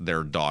sort.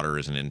 Their daughter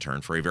is an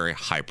intern for a very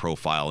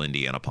high-profile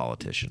Indiana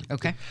politician.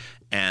 Okay.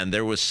 And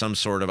there was some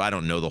sort of, I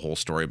don't know the whole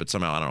story, but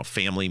somehow, I don't know,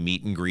 family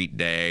meet and greet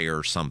day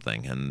or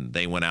something. And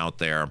they went out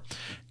there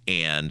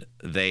and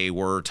they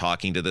were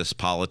talking to this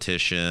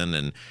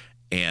politician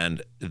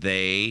and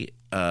they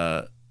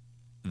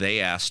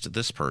asked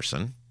this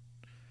person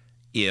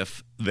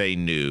if they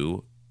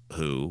knew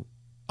who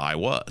I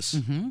was.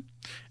 Mm-hmm.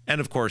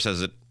 And of course,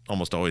 as it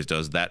almost always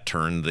does,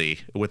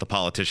 with a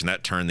politician,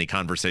 that turned the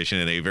conversation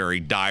in a very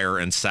dire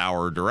and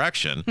sour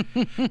direction.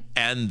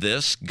 And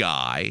this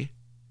guy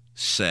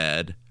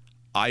said,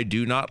 I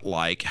do not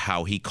like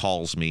how he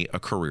calls me a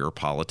career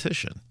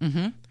politician.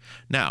 Mm-hmm.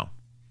 Now,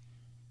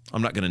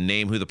 I'm not going to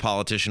name who the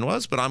politician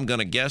was, but I'm going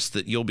to guess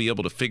that you'll be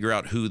able to figure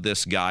out who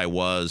this guy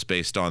was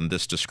based on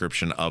this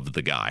description of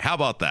the guy. How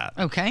about that?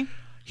 Okay.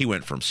 He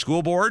went from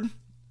school board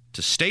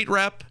to state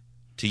rep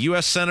to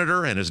U.S.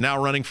 Senator and is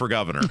now running for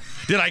governor.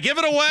 Did I give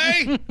it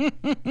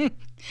away?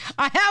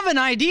 I have an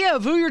idea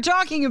of who you're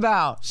talking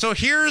about. So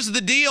here's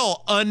the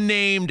deal,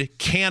 unnamed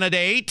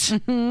candidate.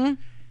 Mm-hmm.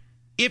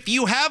 If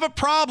you have a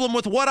problem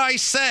with what I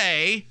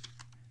say,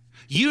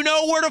 you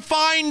know where to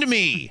find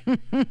me.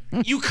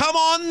 You come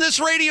on this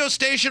radio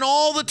station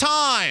all the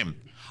time.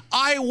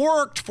 I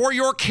worked for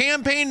your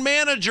campaign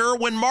manager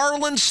when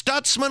Marlin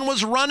Stutzman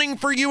was running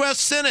for U.S.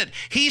 Senate.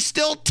 He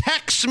still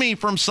texts me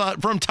from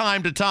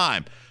time to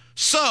time.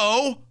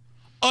 So,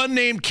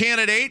 unnamed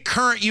candidate,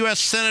 current U.S.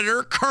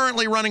 Senator,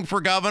 currently running for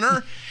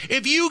governor,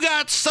 if you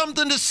got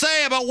something to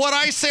say about what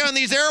I say on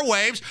these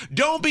airwaves,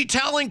 don't be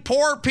telling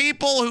poor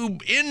people who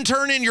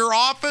intern in your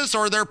office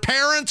or their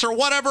parents or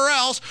whatever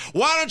else,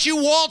 why don't you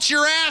waltz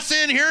your ass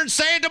in here and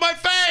say it to my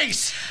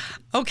face?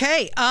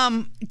 Okay,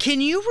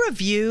 can you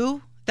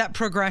review that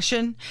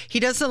progression? He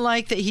doesn't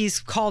like that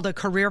he's called a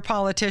career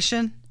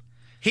politician.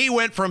 He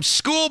went from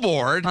school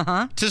board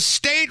to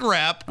state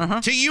rep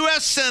to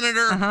U.S.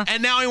 Senator,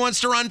 and now he wants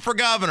to run for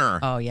governor.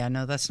 Oh, yeah,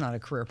 no, that's not a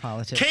career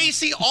politician.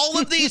 Casey, all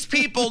of these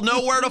people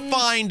know where to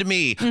find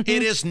me.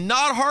 It is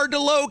not hard to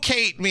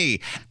locate me.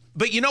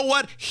 But you know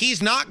what?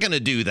 He's not going to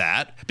do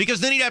that because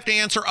then he'd have to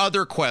answer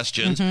other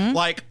questions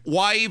like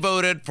why he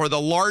voted for the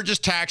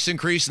largest tax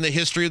increase in the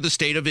history of the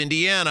state of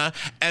Indiana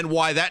and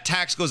why that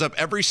tax goes up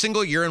every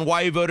single year and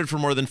why he voted for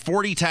more than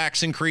 40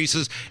 tax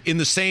increases in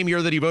the same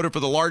year that he voted for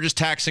the largest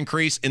tax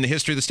increase in the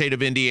history of the state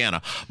of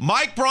Indiana.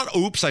 Mike Braun,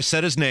 oops, I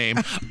said his name.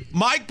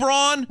 Mike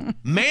Braun,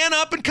 man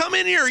up and come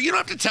in here. You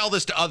don't have to tell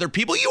this to other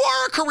people. You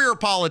are a career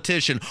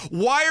politician.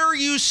 Why are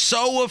you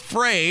so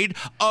afraid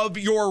of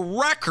your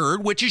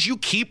record, which is you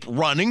keep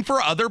running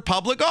for other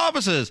public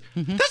offices?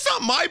 That's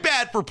not my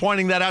bad for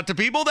pointing that out to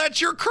people.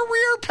 That's your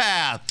career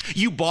path.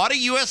 You bought a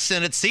U.S.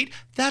 Senate seat.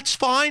 That's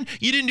fine.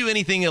 You didn't do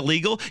anything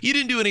illegal. You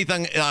didn't do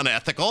anything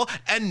unethical.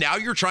 And now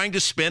you're trying to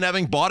spin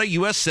having bought a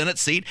U.S. Senate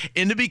seat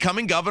into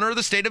becoming governor of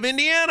the state of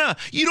Indiana.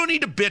 You don't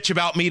need to bitch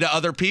about me to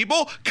other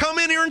people. Come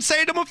in here and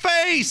say it to my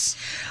face.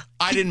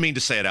 I didn't mean to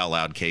say it out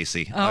loud,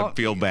 Casey. I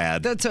feel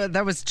bad.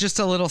 That was just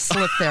a little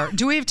slip there.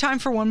 Do we have time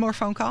for one more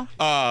phone call?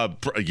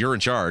 You're in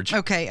charge.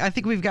 Okay, I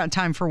think we've got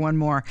time for one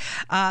more.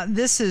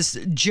 This is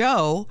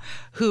Joe,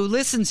 who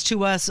listens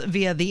to us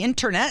via the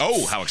internet.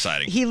 Oh, how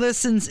exciting. He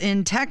listens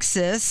in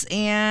Texas,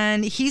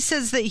 and he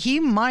says that he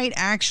might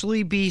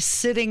actually be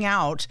sitting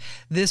out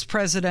this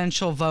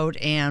presidential vote,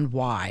 and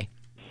why?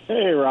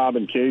 Hey, Rob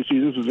and Casey.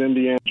 This is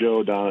Indiana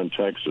Joe down in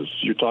Texas.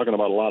 You're talking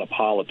about a lot of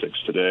politics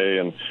today,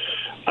 and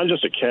I'm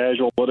just a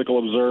casual political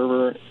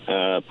observer,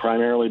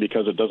 primarily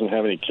because it doesn't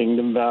have any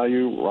kingdom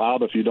value.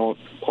 Rob, if you don't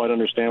quite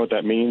understand what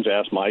that means,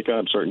 ask Micah.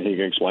 I'm certain he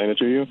can explain it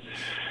to you.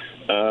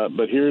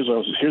 But here's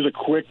a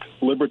quick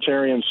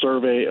libertarian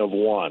survey of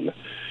one.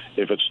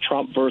 If it's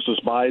Trump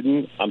versus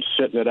Biden, I'm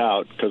sitting it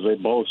out because they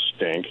both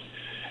stink.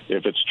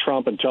 If it's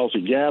Trump and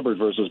Tulsi Gabbard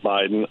versus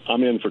Biden,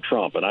 I'm in for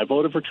Trump. And I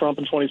voted for Trump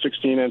in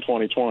 2016 and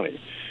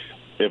 2020.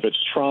 If it's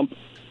Trump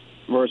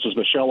versus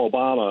Michelle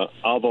Obama,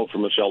 I'll vote for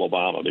Michelle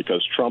Obama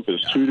because Trump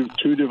is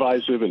too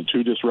divisive and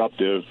too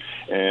disruptive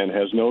and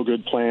has no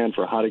good plan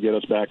for how to get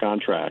us back on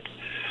track.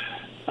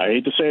 I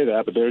hate to say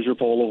that, but there's your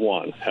poll of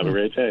one. Have a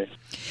great day.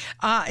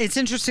 It's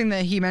interesting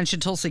that he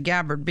mentioned Tulsi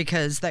Gabbard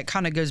because that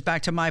kind of goes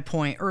back to my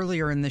point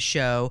earlier in the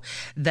show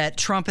that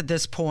Trump at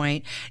this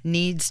point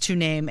needs to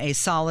name a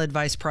solid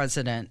vice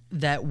president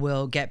that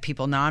will get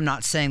people. Now, I'm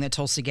not saying that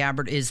Tulsi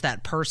Gabbard is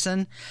that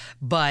person,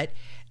 but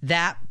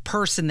that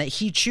person that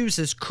he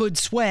chooses could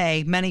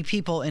sway many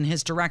people in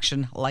his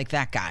direction like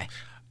that guy.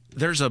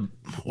 There's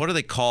what are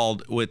they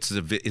called?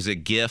 Is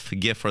it GIF?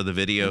 GIF are the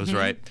videos,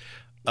 right?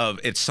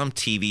 It's some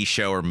TV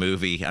show or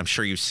movie, I'm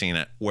sure you've seen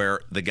it, where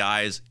the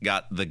guy's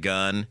got the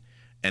gun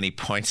and he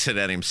points it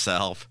at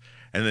himself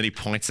and then he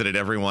points it at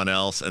everyone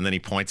else and then he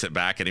points it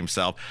back at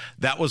himself.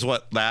 That was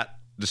what that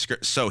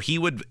described. So he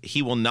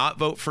will not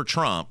vote for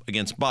Trump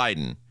against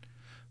Biden,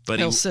 but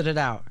he'll sit it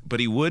out. But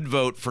he would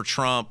vote for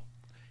Trump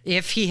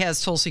if he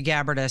has Tulsi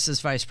Gabbard as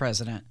his vice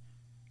president.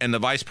 And the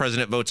vice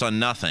president votes on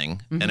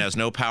nothing and has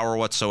no power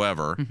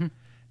whatsoever.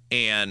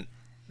 And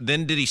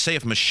then did he say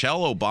if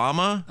Michelle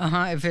Obama?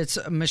 If it's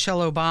Michelle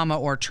Obama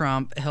or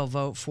Trump, he'll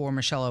vote for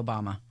Michelle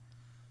Obama.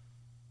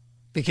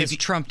 Because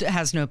Trump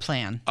has no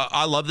plan.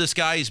 I love this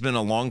guy. He's been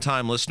a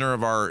longtime listener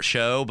of our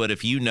show. But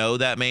if you know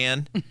that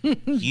man,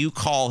 you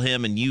call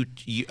him and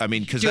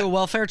because do a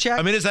welfare check.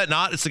 I mean, is that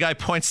not? It's the guy who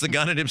points the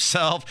gun at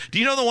himself. Do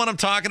you know the one I'm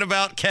talking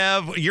about,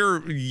 Kev?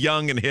 You're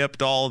young and hip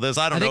to all of this.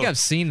 I think I've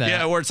seen that.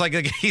 Yeah, where it's like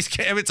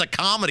it's a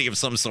comedy of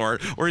some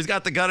sort where he's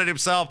got the gun at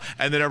himself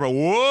and then everybody,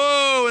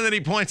 whoa, and then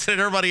he points it at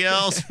everybody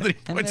else and then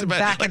he points it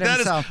back. Like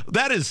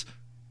that is.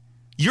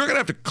 You're going to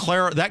have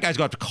to that guy's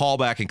going to have to call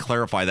back and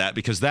clarify that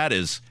because that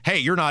is, hey,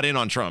 you're not in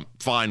on Trump.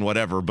 Fine,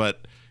 whatever.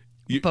 But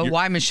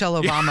why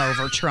Michelle Obama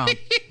over Trump?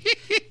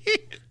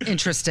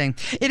 Interesting.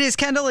 It is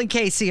Kendall and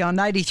Casey on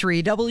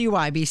 93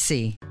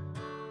 WIBC.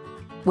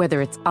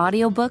 Whether it's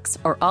audiobooks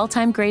or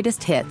all-time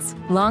greatest hits,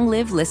 long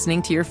live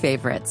listening to your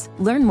favorites.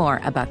 Learn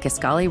more about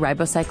Kisqali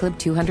Ribociclib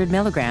 200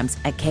 milligrams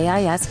at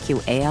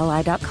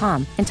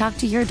KISQALI.com and talk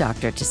to your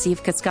doctor to see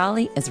if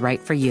Kisqali is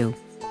right for you.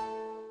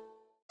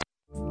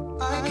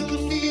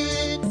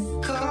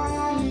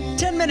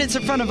 10 minutes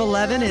in front of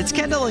 11. It's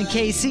Kendall and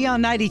Casey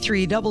on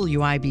 93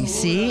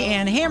 WIBC.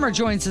 And Hammer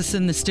joins us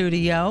in the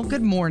studio.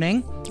 Good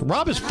morning.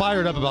 Rob is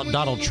fired up about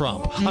Donald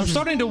Trump. I'm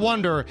starting to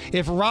wonder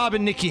if Rob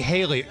and Nikki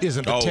Haley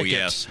isn't the ticket. Oh,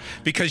 yes.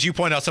 Because you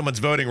point out someone's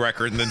voting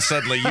record and then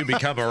suddenly you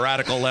become a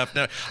radical left.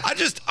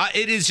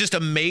 It is just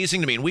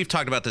amazing to me. And we've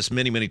talked about this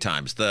many, many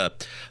times. The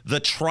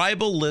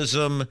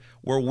tribalism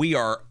where we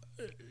are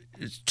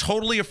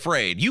totally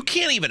afraid. You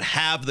can't even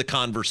have the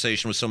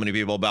conversation with so many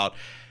people about,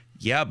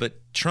 yeah, but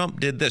Trump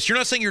did this. You're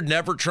not saying you're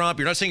never Trump.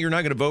 You're not saying you're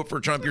not going to vote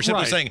for Trump. You're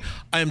simply saying,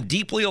 I am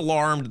deeply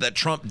alarmed that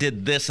Trump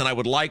did this, and I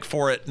would like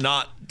for it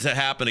not to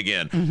happen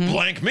again.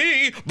 Blank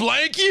me,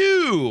 blank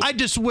you. I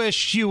just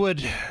wish you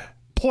would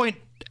point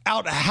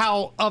out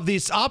how of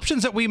these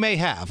options that we may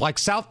have, like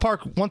South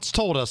Park once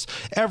told us,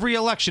 every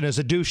election is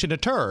a douche and a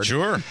turd.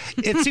 Sure.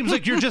 It seems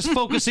like you're just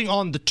focusing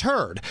on the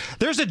turd.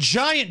 There's a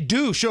giant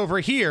douche over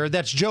here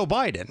that's Joe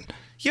Biden.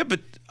 Yeah,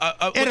 but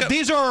and if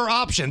these are our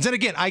options, and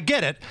again, I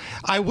get it.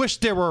 I wish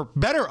there were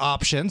better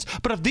options,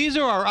 but if these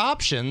are our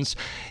options,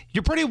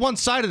 you're pretty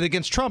one-sided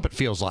against Trump, it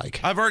feels like.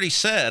 I've already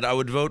said I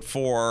would vote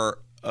for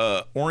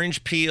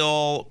orange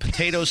peel,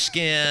 potato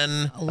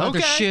skin,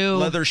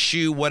 leather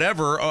shoe,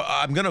 whatever.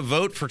 I'm going to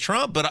vote for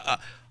Trump, but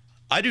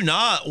I do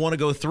not want to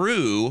go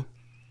through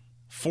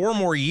 4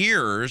 more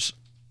years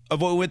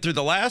of what we went through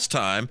the last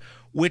time,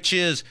 which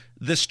is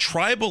this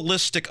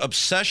tribalistic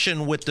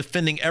obsession with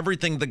defending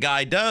everything the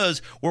guy does,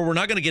 where we're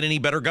not going to get any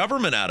better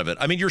government out of it.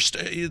 I mean,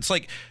 it's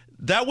like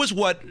that was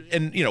what,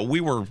 and we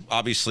were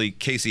obviously,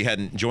 Casey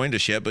hadn't joined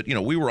us yet, but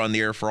we were on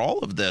the air for all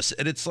of this,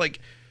 and it's like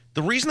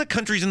the reason the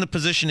country's in the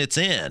position it's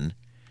in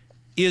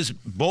is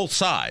both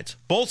sides.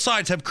 Both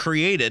sides have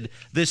created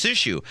this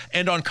issue.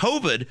 And on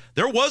COVID,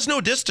 there was no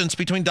distance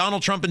between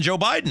Donald Trump and Joe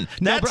Biden.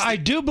 No, but I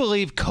do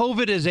believe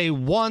COVID is a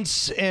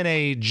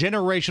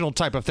once-in-a-generational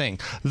type of thing.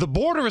 The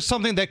border is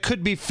something that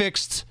could be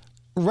fixed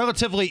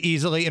relatively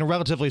easily and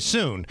relatively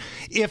soon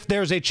if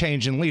there's a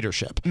change in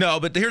leadership. No,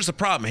 but here's the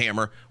problem,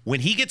 Hammer.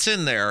 When he gets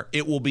in there,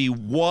 it will be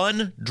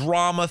one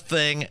drama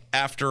thing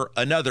after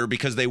another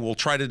because they will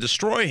try to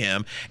destroy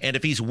him. And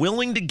if he's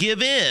willing to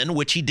give in,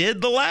 which he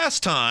did the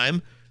last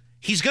time,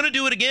 he's going to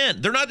do it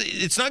again.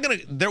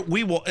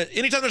 We will,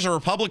 anytime there's a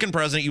Republican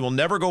president, you will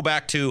never go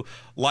back to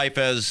life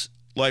as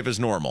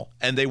normal.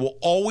 And they will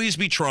always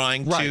be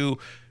trying to.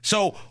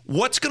 So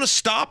what's going to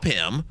stop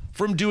him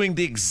from doing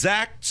the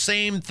exact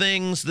same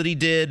things that he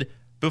did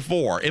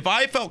before? If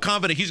I felt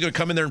confident he's going to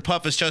come in there and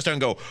puff his chest out and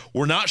go,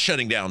 we're not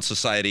shutting down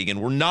society again,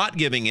 we're not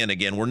giving in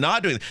again, we're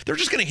not doing, they're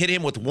just going to hit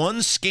him with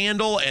one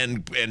scandal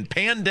and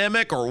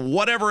pandemic or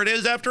whatever it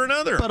is after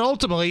another. But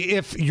ultimately,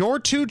 if your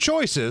two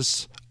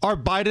choices are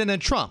Biden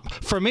and Trump,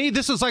 for me,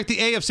 this is like the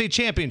AFC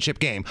Championship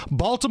game,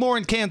 Baltimore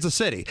and Kansas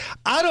City.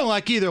 I don't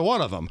like either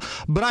one of them,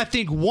 but I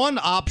think one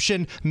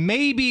option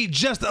may be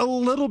just a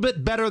little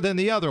bit better than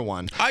the other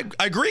one. I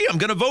agree. I'm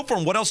going to vote for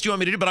him. What else do you want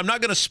me to do? But I'm not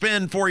going to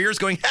spend 4 years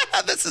going,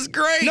 this is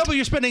great. No, but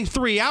you're spending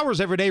 3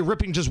 hours every day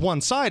ripping just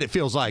one side, it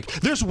feels like.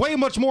 There's way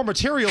much more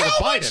material with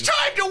Biden. How much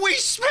time do we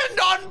spend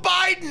on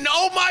Biden?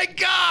 Oh, my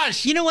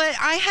gosh. You know what?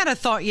 I had a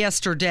thought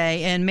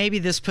yesterday, and maybe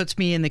this puts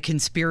me in the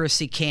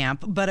conspiracy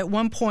camp, but at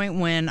one point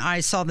when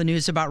I saw the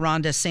news about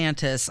Ron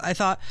DeSantis, I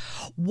thought,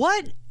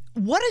 what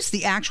is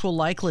the actual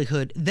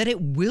likelihood that it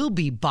will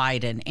be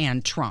Biden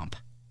and Trump?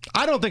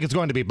 I don't think it's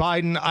going to be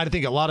Biden. I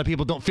think a lot of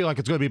people don't feel like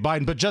it's going to be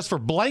Biden, but just for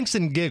blanks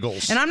and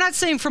giggles. And I'm not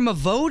saying from a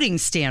voting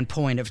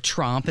standpoint of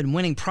Trump and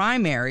winning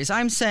primaries.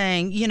 I'm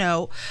saying,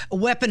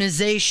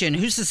 weaponization.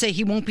 Who's to say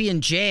he won't be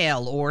in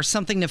jail or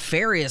something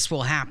nefarious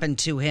will happen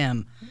to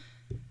him?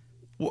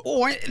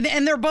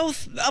 And they're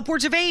both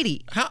upwards of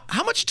 80.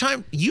 How much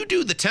time, you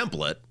do the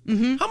template,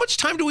 how much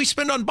time do we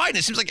spend on Biden?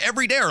 It seems like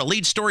every day our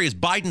lead story is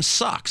Biden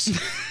sucks.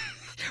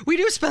 We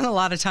do spend a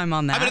lot of time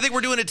on that. I think we're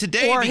doing it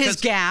today. Or his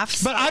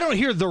gaffes. But I don't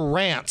hear the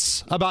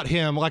rants about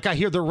him like I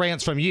hear the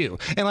rants from you.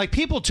 And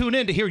people tune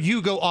in to hear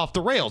you go off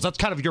the rails. That's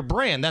kind of your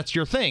brand. That's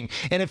your thing.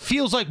 And it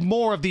feels like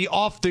more of the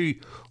off the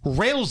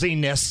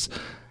railsiness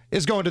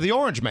is going to the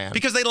orange man.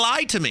 Because they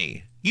lied to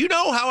me. You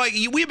know how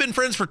we've been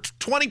friends for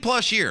 20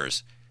 plus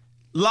years.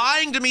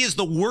 Lying to me is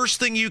the worst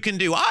thing you can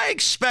do. I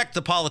expect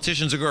the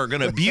politicians are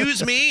going to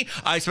abuse me.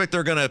 I expect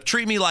they're going to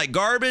treat me like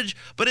garbage.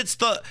 But it's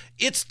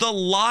the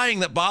lying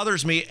that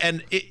bothers me.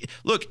 And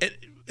look, at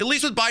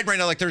least with Biden right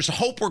now, there's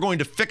hope we're going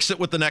to fix it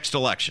with the next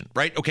election,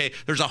 right? Okay,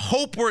 there's a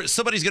hope where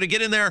somebody's going to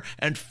get in there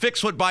and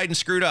fix what Biden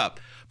screwed up.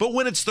 But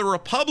when it's the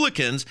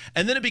Republicans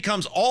and then it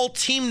becomes all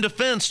team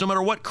defense, no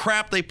matter what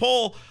crap they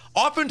pull,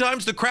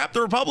 oftentimes the crap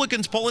the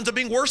Republicans pull ends up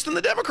being worse than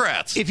the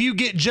Democrats. If you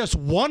get just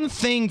one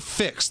thing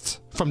fixed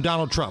from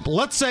Donald Trump,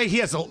 let's say he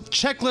has a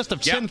checklist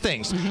of 10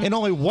 things and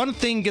only one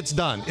thing gets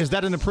done, is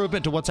that an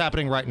improvement to what's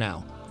happening right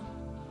now?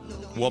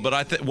 Well,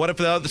 but what if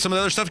some of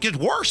the other stuff gets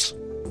worse?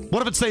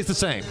 What if it stays the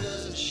same?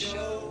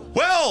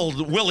 Well,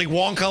 Willy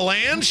Wonka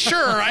land,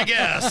 sure, I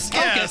guess.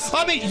 Yes.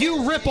 Okay. I mean,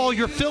 you rip all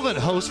your fill-in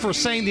hosts for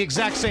saying the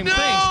exact same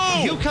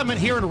things. You come in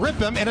here and rip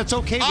them, and it's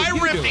okay with you.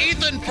 I ripped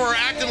Ethan for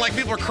acting like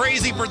people are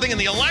crazy for thinking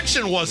the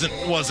election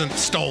wasn't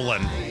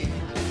stolen.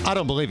 I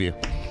don't believe you.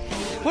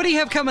 What do you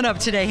have coming up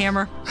today,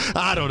 Hammer?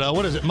 I don't know.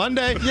 What is it,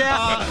 Monday?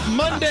 Yeah.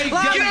 Monday. You know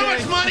how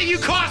much money you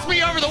cost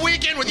me over the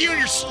weekend with you and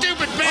your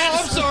stupid bets?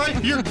 Oh, I'm sorry.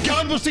 Your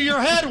gun was to your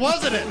head,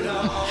 wasn't it?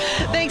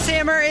 Thanks,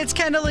 Hammer. It's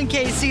Kendall and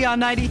Casey on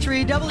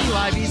 93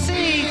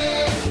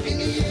 WIBC.